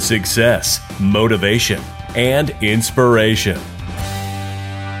success, motivation, and inspiration.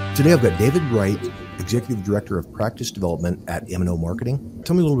 Today I've got David Wright, Executive Director of Practice Development at M&O Marketing.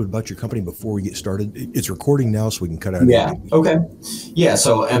 Tell me a little bit about your company before we get started. It's recording now, so we can cut out. Yeah. Okay. Yeah.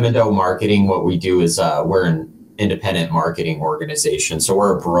 So M&O Marketing, what we do is we're an independent marketing organization. So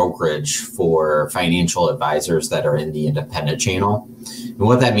we're a brokerage for financial advisors that are in the independent channel. And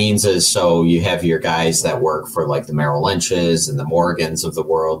what that means is, so you have your guys that work for like the Merrill Lynches and the Morgans of the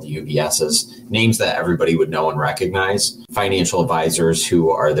world, the UBSs, names that everybody would know and recognize. Financial advisors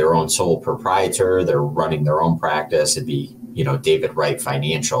who are their own sole proprietor, they're running their own practice. It'd be David Wright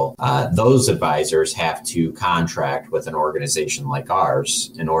Financial. Those advisors have to contract with an organization like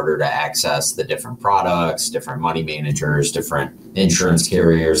ours in order to access the different products, different money managers, different insurance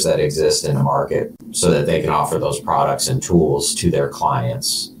carriers that exist in the market so that they can offer those products and tools to their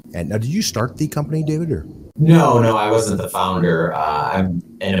clients. And now, did you start the company, David? Or? No, I wasn't the founder. I'm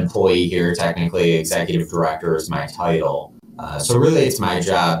an employee here, technically. Executive Director is my title. So really, it's my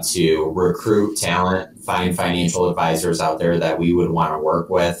job to recruit talent, find financial advisors out there that we would want to work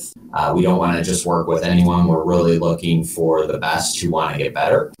with. We don't want to just work with anyone. We're really looking for the best who want to get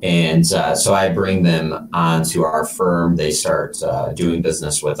better. And so I bring them onto our firm. They start doing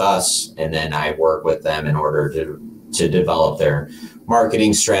business with us, and then I work with them in order to develop their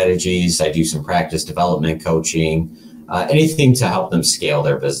marketing strategies. I do some practice development coaching, anything to help them scale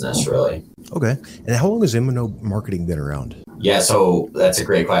their business, really. Okay. And how long has M&O Marketing been around? Yeah, so that's a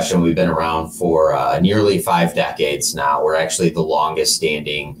great question. We've been around for nearly 5 decades now. We're actually the longest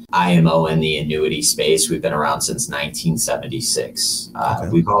standing IMO in the annuity space. We've been around since 1976. Okay.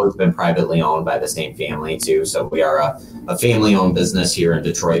 We've always been privately owned by the same family too. So we are a family owned business here in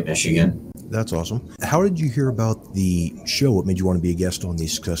Detroit, Michigan. That's awesome. How did you hear about the show? What made you want to be a guest on the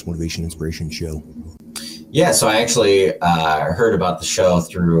Success, Motivation, Inspiration show? Yeah, so I actually heard about the show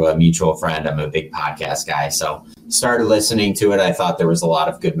through a mutual friend. I'm a big podcast guy, so started listening to it. I thought there was a lot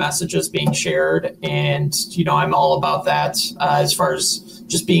of good messages being shared, and I'm all about that as far as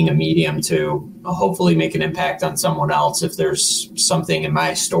just being a medium to hopefully make an impact on someone else. If there's something in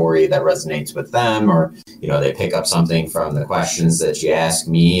my story that resonates with them, or they pick up something from the questions that you ask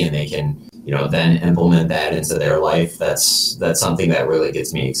me, and they can then implement that into their life. That's something that really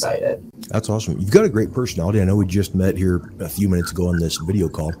gets me excited. That's awesome. You've got a great personality. I know we just met here a few minutes ago on this video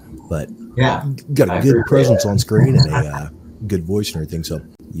call, but yeah, you've got a good presence on screen and a good voice and everything. So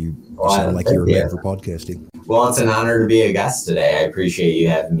you sound like you're made for podcasting. Well, it's an honor to be a guest today. I appreciate you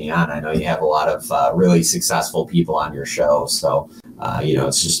having me on. I know you have a lot of really successful people on your show. So,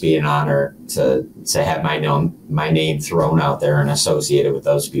 it's just be an honor to have my name thrown out there and associated with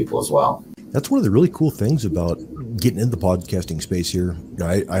those people as well. That's one of the really cool things about getting into the podcasting space here.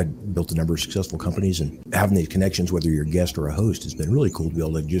 I built a number of successful companies, and having these connections, whether you're a guest or a host, has been really cool to be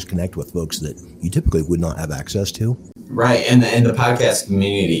able to just connect with folks that you typically would not have access to. Right. And the podcast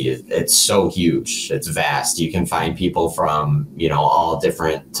community, it's so huge. It's vast. You can find people from, all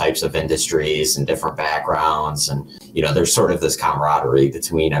different types of industries and different backgrounds. And, there's sort of this camaraderie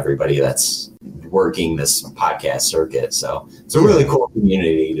between everybody that's working this podcast circuit. So it's a really cool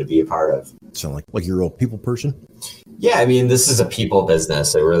community to be a part of. Sound like you're a real people person? Yeah, I mean, this is a people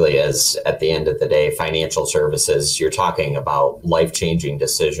business. It really is. At the end of the day, financial services, you're talking about life-changing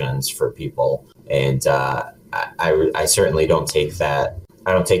decisions for people. And I certainly don't take that.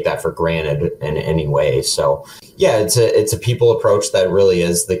 I don't take that for granted in any way. So yeah, it's a people approach that really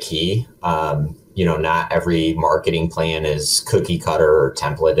is the key. Not every marketing plan is cookie cutter or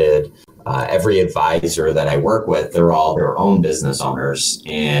templated. Every advisor that I work with, they're all their own business owners.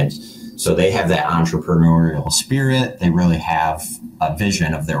 And so they have that entrepreneurial spirit. They really have a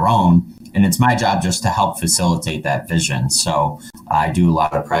vision of their own. And it's my job just to help facilitate that vision. So I do a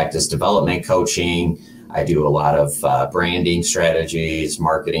lot of practice development coaching. I do a lot of branding strategies,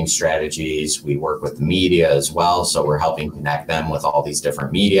 marketing strategies. We work with the media as well. So we're helping connect them with all these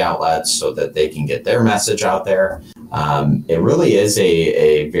different media outlets so that they can get their message out there. It really is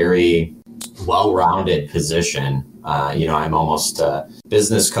a very well-rounded position. I'm almost a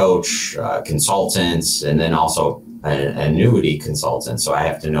business coach, consultant, and then also an annuity consultant. So I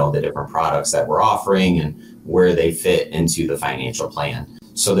have to know the different products that we're offering and where they fit into the financial plan.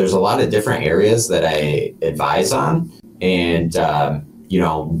 So there's a lot of different areas that I advise on. And,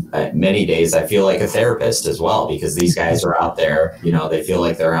 many days I feel like a therapist as well, because these guys are out there, they feel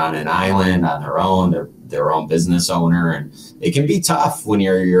like they're on an island on their own. They're their own business owner. And it can be tough when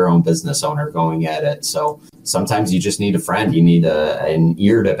you're your own business owner going at it. So sometimes you just need a friend. You need an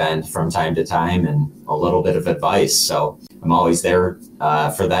ear to bend from time to time and a little bit of advice. So I'm always there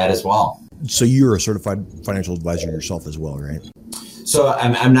for that as well. So you're a certified financial advisor yourself as well, right? So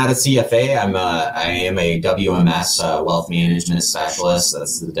I'm not a CFA. I am a WMS, wealth management specialist.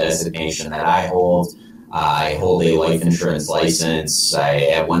 That's the designation that I hold. I hold a life insurance license. I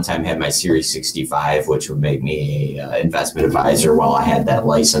at one time had my Series 65, which would make me an investment advisor while I had that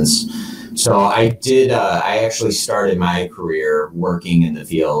license. So I actually started my career working in the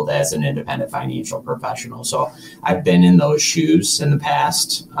field as an independent financial professional. So I've been in those shoes in the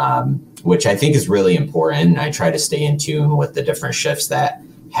past, which I think is really important. I try to stay in tune with the different shifts that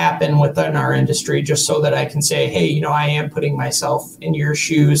happen within our industry, just so that I can say, hey, I am putting myself in your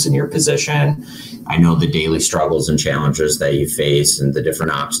shoes, in your position. I know the daily struggles and challenges that you face and the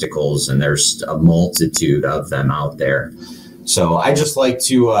different obstacles, and there's a multitude of them out there. So I just like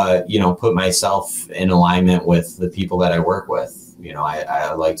to, put myself in alignment with the people that I work with.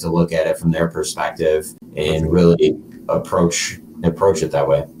 I like to look at it from their perspective and really approach it that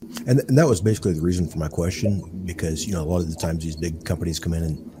way. And that was basically the reason for my question, because, a lot of the times these big companies come in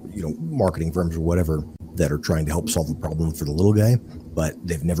and, marketing firms or whatever that are trying to help solve a problem for the little guy, but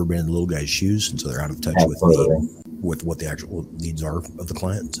they've never been in the little guy's shoes. And so they're out of touch with what the actual needs are of the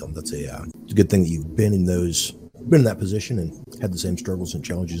client. So that's it's a good thing that you've been in that position and had the same struggles and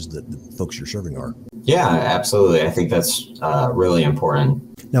challenges that the folks you're serving are. Yeah, absolutely. I think that's really important.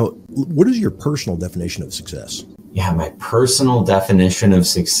 Now, what is your personal definition of success? Yeah, my personal definition of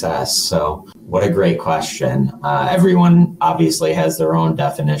success. So what a great question. Everyone obviously has their own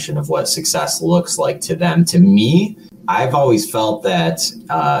definition of what success looks like to them. To me, I've always felt that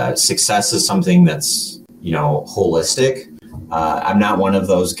success is something that's, holistic. I'm not one of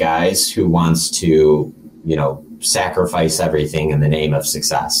those guys who wants to, sacrifice everything in the name of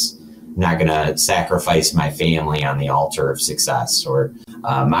success. I'm not going to sacrifice my family on the altar of success or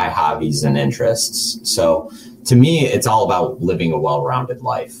my hobbies and interests. So to me, it's all about living a well-rounded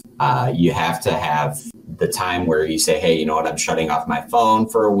life. You have to have the time where you say, hey, you know what, I'm shutting off my phone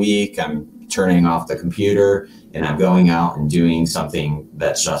for a week. I'm turning off the computer and I'm going out and doing something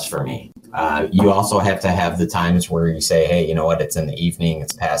that's just for me. You also have to have the times where you say, hey, you know what, it's in the evening,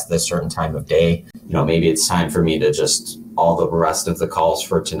 it's past this certain time of day. Maybe it's time for me to all the rest of the calls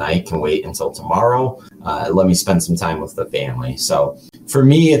for tonight can wait until tomorrow. Let me spend some time with the family. So for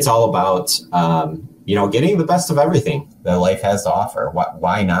me, it's all about, getting the best of everything that life has to offer.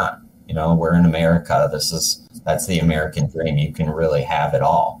 Why not? We're in America. That's the American dream. You can really have it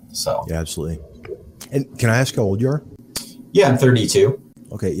all. So yeah, absolutely. And can I ask how old you are? Yeah, I'm 32.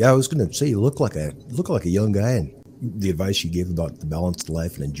 Okay. Yeah, I was going to say you look like a young guy, and the advice you gave about the balanced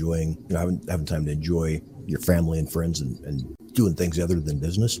life and enjoying, having time to enjoy your family and friends and doing things other than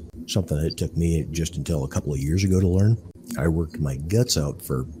business. Something that it took me just until a couple of years ago to learn. I worked my guts out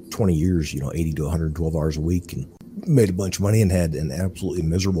for 20 years, 80 to 112 hours a week, and made a bunch of money and had an absolutely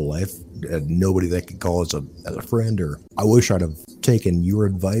miserable life. Had nobody that could call as a friend. Or I wish I'd have taken your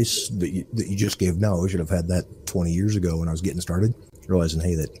advice that you just gave now. I wish I'd have had that 20 years ago when I was getting started, realizing,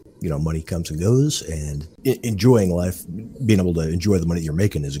 hey, that money comes and goes, and enjoying life, being able to enjoy the money that you're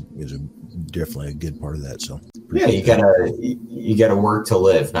making is definitely a good part of that. So yeah, you gotta work to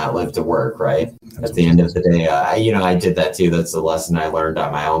live, not live to work, right? At the end of the day, I did that too. That's the lesson I learned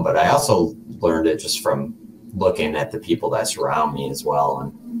on my own, but I also learned it just from looking at the people that surround me as well.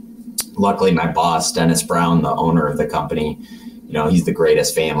 And luckily, my boss, Dennis Brown, the owner of the company, he's the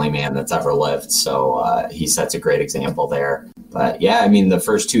greatest family man that's ever lived. So he sets a great example there. But yeah, the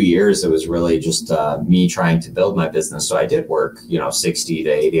first 2 years, it was really just me trying to build my business. So I did work, 60 to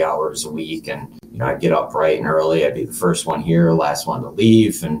 80 hours a week. And, I'd get up bright and early. I'd be the first one here, last one to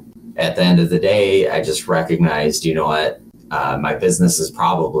leave. And at the end of the day, I just recognized, my business is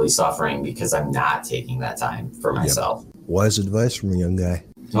probably suffering because I'm not taking that time for myself. Yep. Wise advice from a young guy.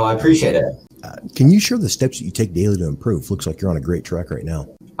 Oh, I appreciate it. Can you share the steps that you take daily to improve? Looks like you're on a great track right now.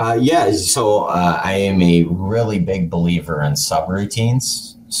 Yeah. So I am a really big believer in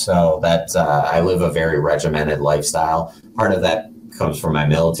subroutines. So that I live a very regimented lifestyle. Part of that comes from my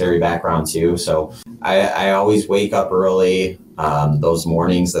military background too. So I always wake up early. Those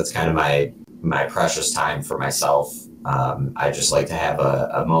mornings, that's kind of my precious time for myself. I just like to have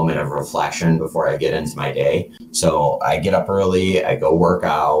a moment of reflection before I get into my day. So I get up early, I go work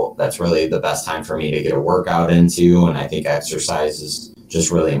out. That's really the best time for me to get a workout into. And I think exercise is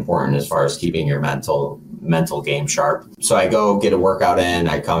just really important as far as keeping your mental game sharp. So I go get a workout in,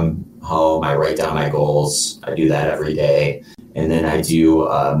 I come home, I write down my goals. I do that every day. And then I do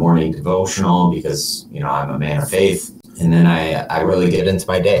a morning devotional because, I'm a man of faith. And then I really get into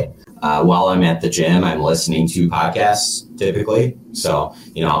my day. While I'm at the gym, I'm listening to podcasts typically. So,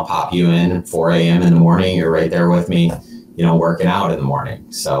 I'll pop you in at 4 a.m. in the morning. You're right there with me, working out in the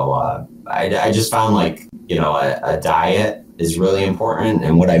morning. So I just found a diet is really important.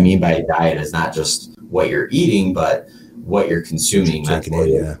 And what I mean by diet is not just what you're eating, but what you're consuming.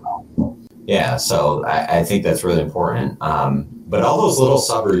 Yeah. So I think that's really important. But all those little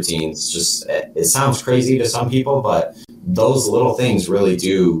subroutines, just, it sounds crazy to some people, but those little things really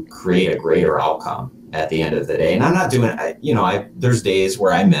do create a greater outcome at the end of the day. And I'm not doing, there's days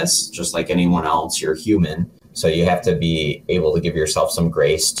where I miss, just like anyone else. You're human. So you have to be able to give yourself some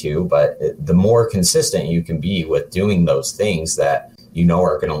grace too. But the more consistent you can be with doing those things that you know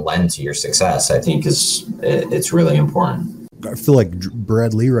are going to lend to your success, I think it's really important. I feel like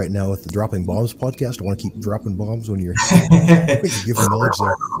Brad Lee right now with the Dropping Bombs podcast. I want to keep dropping bombs when you're giving knowledge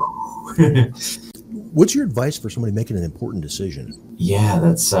there. What's your advice for somebody making an important decision? Yeah,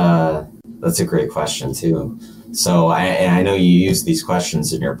 that's a great question too. So I know you use these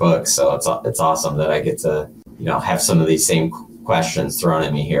questions in your book, so it's awesome that I get to have some of these same questions thrown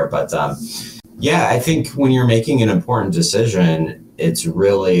at me here. But I think when you're making an important decision, it's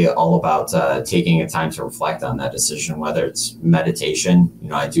really all about taking a time to reflect on that decision, whether it's meditation.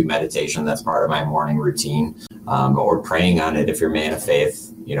 I do meditation. That's part of my morning routine, or praying on it if you're a man of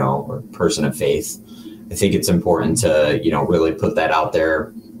faith, or person of faith. I think it's important to, really put that out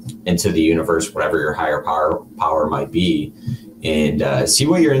there into the universe, whatever your higher power might be, and see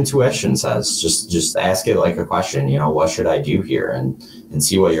what your intuition says. Just ask it like a question, what should I do here? And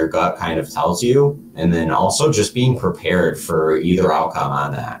see what your gut kind of tells you. And then also just being prepared for either outcome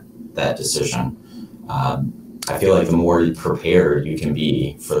on that decision. I feel like the more prepared you can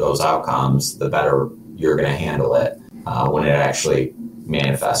be for those outcomes, the better you're going to handle it when it actually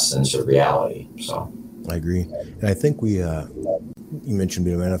manifests into reality. So I agree. And I think you mentioned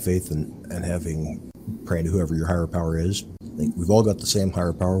being a man of faith and praying to whoever your higher power is. I think we've all got the same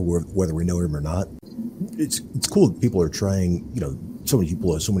higher power, whether we know him or not. It's cool that people are trying, so many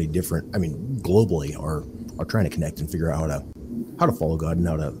people have so many different, globally are trying to connect and figure out how to follow God and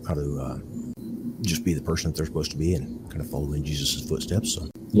how to just be the person that they're supposed to be and kind of follow in Jesus' footsteps. So.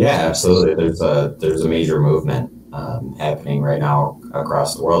 Yeah, absolutely. There's a major movement happening right now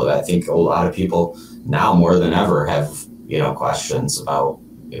across the world. I think a lot of people now more than ever have, questions about,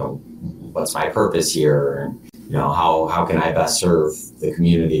 what's my purpose here? And, how can I best serve the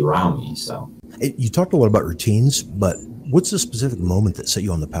community around me? So you talked a lot about routines, but what's the specific moment that set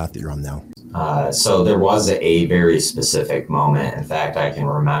you on the path that you're on now? So there was a very specific moment. In fact, I can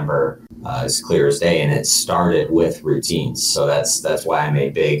remember as clear as day, and it started with routines. So that's why I'm a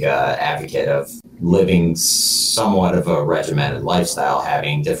big advocate of living somewhat of a regimented lifestyle,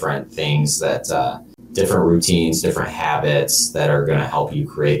 having different things that, different routines, different habits that are going to help you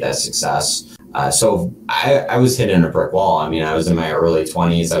create that success. So I was hitting a brick wall. I was in my early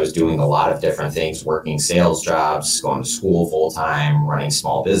 20s. I was doing a lot of different things, working sales jobs, going to school full time, running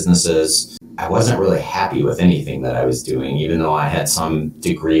small businesses. I wasn't really happy with anything that I was doing, even though I had some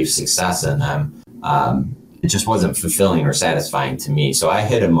degree of success in them. It just wasn't fulfilling or satisfying to me. So I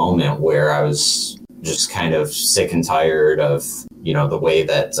hit a moment where I was just kind of sick and tired of, the way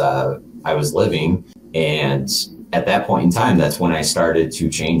that I was living. And at that point in time, that's when I started to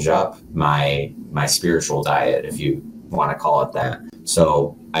change up my spiritual diet, if you want to call it that.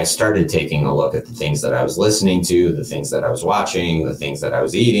 So I started taking a look at the things that I was listening to, the things that I was watching, the things that I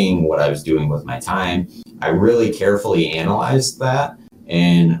was eating, what I was doing with my time. I really carefully analyzed that.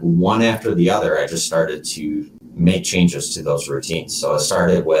 And one after the other, I just started to make changes to those routines. So it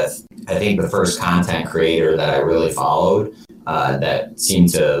started with, I think the first content creator that I really followed that seemed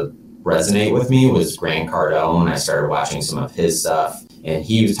to resonate with me was Grant Cardone. I started watching some of his stuff, and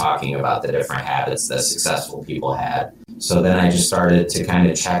he was talking about the different habits that successful people had. So then I just started to kind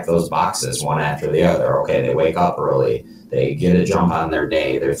of check those boxes one after the other. Okay, they wake up early, they get a jump on their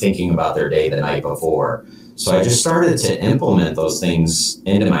day, they're thinking about their day the night before. So I just started to implement those things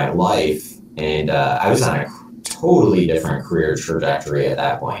into my life, and I was on a totally different career trajectory at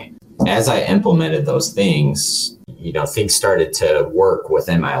that point. As I implemented those things, things started to work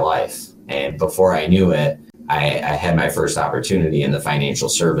within my life. And before I knew it, I had my first opportunity in the financial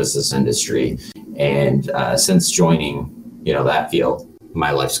services industry. And since joining, that field,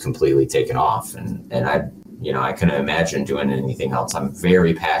 my life's completely taken off. And I couldn't imagine doing anything else. I'm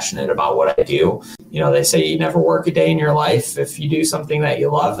very passionate about what I do. They say you never work a day in your life if you do something that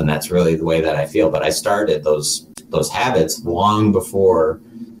you love. And that's really the way that I feel. But I started those habits long before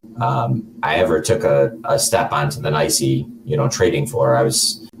I ever took a step onto the NYSE, trading floor. I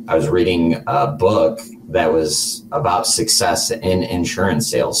was reading a book that was about success in insurance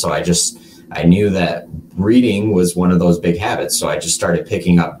sales. So I knew that reading was one of those big habits. So I just started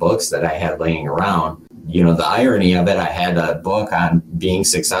picking up books that I had laying around. The irony of it, I had a book on being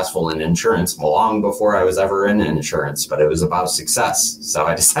successful in insurance long before I was ever in insurance, but it was about success. So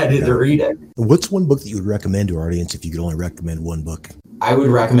I decided to read it. What's one book that you would recommend to our audience if you could only recommend one book? I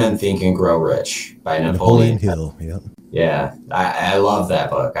would recommend Think and Grow Rich by Napoleon Hill. Yeah. Yeah, I love that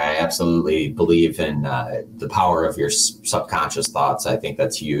book. I absolutely believe in the power of your subconscious thoughts. I think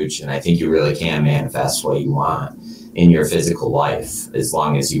that's huge. And I think you really can manifest what you want in your physical life as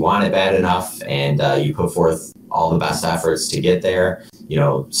long as you want it bad enough and you put forth all the best efforts to get there.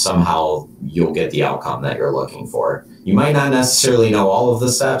 Somehow you'll get the outcome that you're looking for. You might not necessarily know all of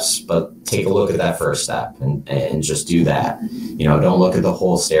the steps, but take a look at that first step and just do that. Don't look at the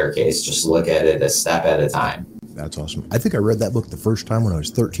whole staircase. Just look at it a step at a time. That's awesome. I think I read that book the first time when I was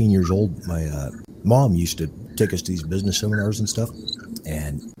 13 years old. My mom used to take us to these business seminars and stuff,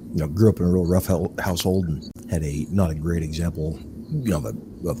 and grew up in a real rough household and had not a great example,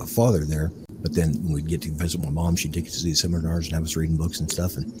 of a father there. But then when we'd get to visit my mom, she'd take us to these seminars and have us reading books and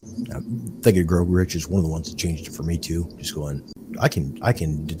stuff. And Think and Grow Rich is one of the ones that changed it for me too. Just going, I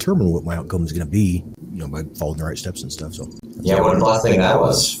can determine what my outcome is going to be, by following the right steps and stuff. So yeah, what a blessing that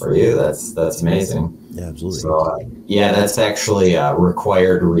was for you. That's amazing. Yeah, absolutely. So that's actually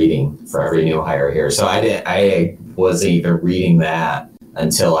required reading for every new hire here. So I wasn't even reading that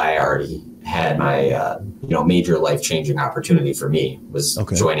until I already had my major life-changing opportunity for me was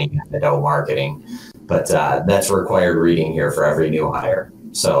joining Endo Marketing. But that's required reading here for every new hire.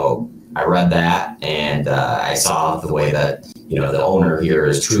 So I read that and I saw the way that the owner here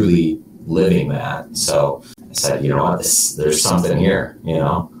is truly living that. So I said, there's something here,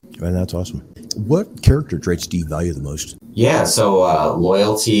 And that's awesome. What character traits do you value the most? Yeah, so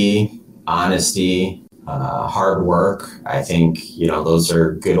loyalty, honesty, hard work. I think, those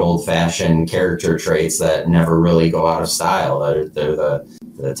are good old-fashioned character traits that never really go out of style. They're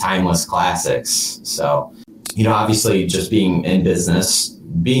the timeless classics. So, obviously just being in business,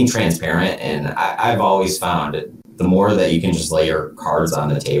 being transparent, and I've always found it, the more that you can just lay your cards on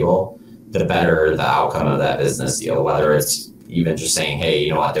the table, the better the outcome of that business deal, whether it's even just saying, hey,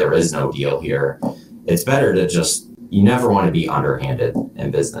 there is no deal here. It's better to you never want to be underhanded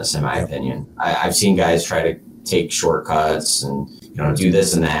in business, in my opinion. I've seen guys try to take shortcuts and, do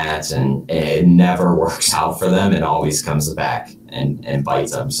this and that, and it never works out for them. It always comes back and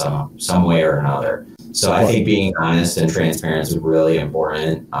bites them some way or another. So I think being honest and transparent is really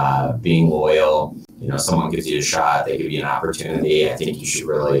important. Being loyal, someone gives you a shot, they give you an opportunity. I think you should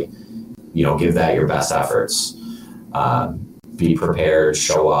really, give that your best efforts. Be prepared,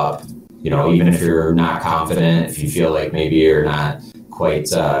 show up, even if you're not confident, if you feel like maybe you're not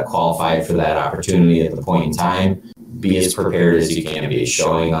quite qualified for that opportunity at the point in time, be as prepared as you can be.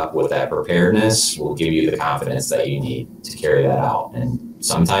 Showing up with that preparedness will give you the confidence that you need to carry that out. And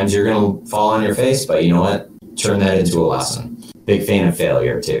sometimes you're going to fall on your face, but you know what? Turn that into a lesson. Big fan of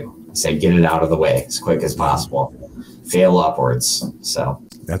failure too. I say get it out of the way as quick as possible. Fail upwards. So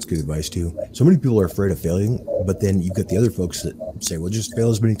that's good advice too. So many people are afraid of failing, but then you've got the other folks that say, well, just fail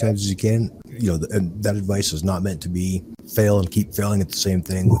as many times as you can. And that advice is not meant to be fail and keep failing at the same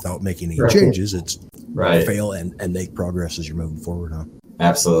thing without making any changes. It's fail and make progress as you're moving forward. Huh?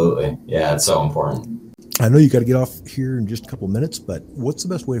 Absolutely. Yeah, it's so important. I know you got to get off here in just a couple of minutes, but what's the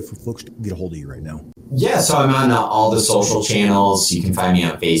best way for folks to get a hold of you right now? Yeah, so I'm on all the social channels. You can find me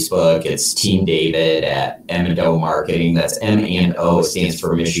on Facebook. It's Team David at M&O Marketing. That's M&O stands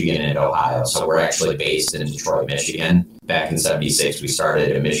for Michigan and Ohio. So we're actually based in Detroit, Michigan. Back in '76, we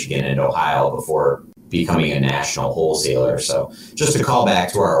started in Michigan and Ohio before becoming a national wholesaler. So just a call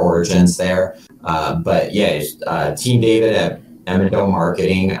back to our origins there. But yeah, Team David at M&O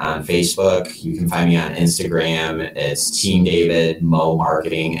Marketing on Facebook. You can find me on Instagram. It's Team David Mo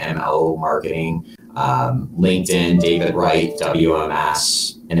Marketing, MO Marketing. LinkedIn, David Wright,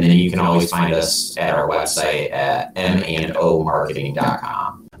 WMS. And then you can always find us at our website at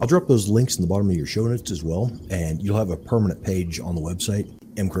mandomarketing.com. I'll drop those links in the bottom of your show notes as well. And you'll have a permanent page on the website,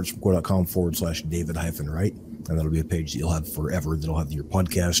 mkurtzmccoy.com/David-Wright. And that'll be a page that you'll have forever. That'll have your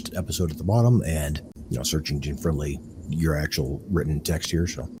podcast episode at the bottom and, search engine friendly, your actual written text here.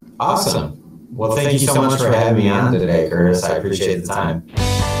 So awesome. Well, thank you so much for having me on today, Curtis. I appreciate the time.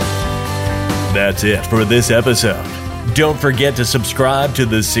 That's it for this episode. Don't forget to subscribe to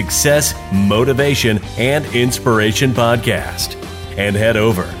the Success, Motivation, and Inspiration podcast. And head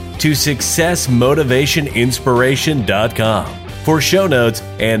over to successmotivationinspiration.com for show notes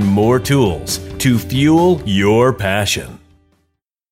and more tools to fuel your passion.